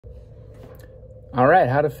All right,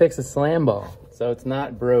 how to fix a slam ball. So it's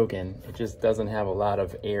not broken, it just doesn't have a lot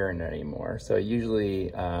of air in it anymore. So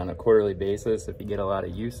usually on a quarterly basis, if you get a lot of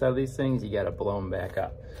use out of these things, you gotta blow them back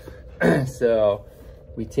up. So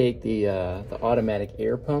we take the automatic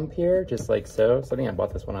air pump here, just like so. So I think I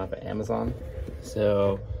bought this one off of Amazon.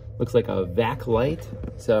 So looks like a vac light.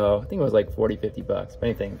 So I think it was like 40, 50 bucks. But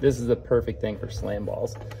anything, this is the perfect thing for slam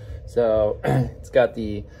balls. So it's got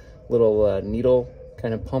the little needle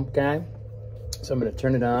kind of pump guy. So I'm gonna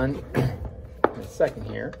turn it on in a second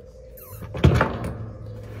here.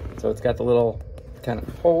 So it's got the little kind of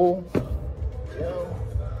hole.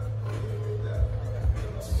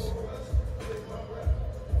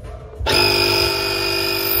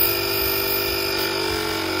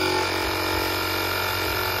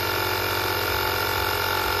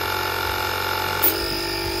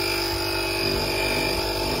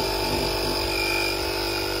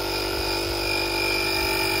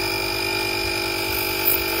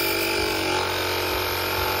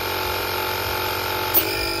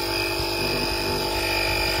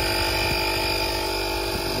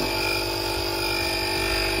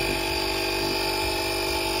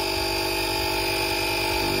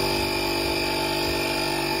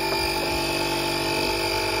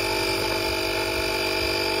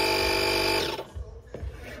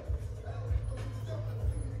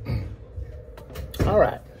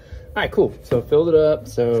 All right, cool. So filled it up.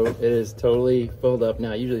 So it is totally filled up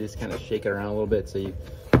now. I usually just kind of shake it around a little bit. So you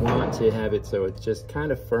want to have it so it's just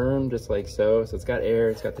kind of firm, just like so. So it's got air,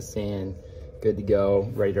 it's got the sand, good to go,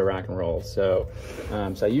 ready to rock and roll. So,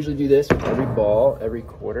 so I usually do this with every ball, every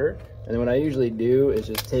quarter. And then what I usually do is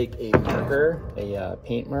just take a marker, a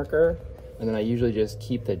paint marker, and then I usually just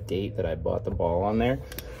keep the date that I bought the ball on there.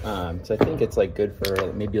 So I think it's like good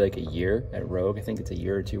for maybe like a year at Rogue. I think it's a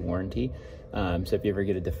year or two warranty. So if you ever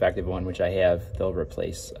get a defective one, which I have, they'll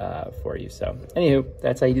replace for you. So anywho,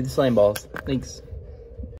 that's how you do the slam balls. Thanks.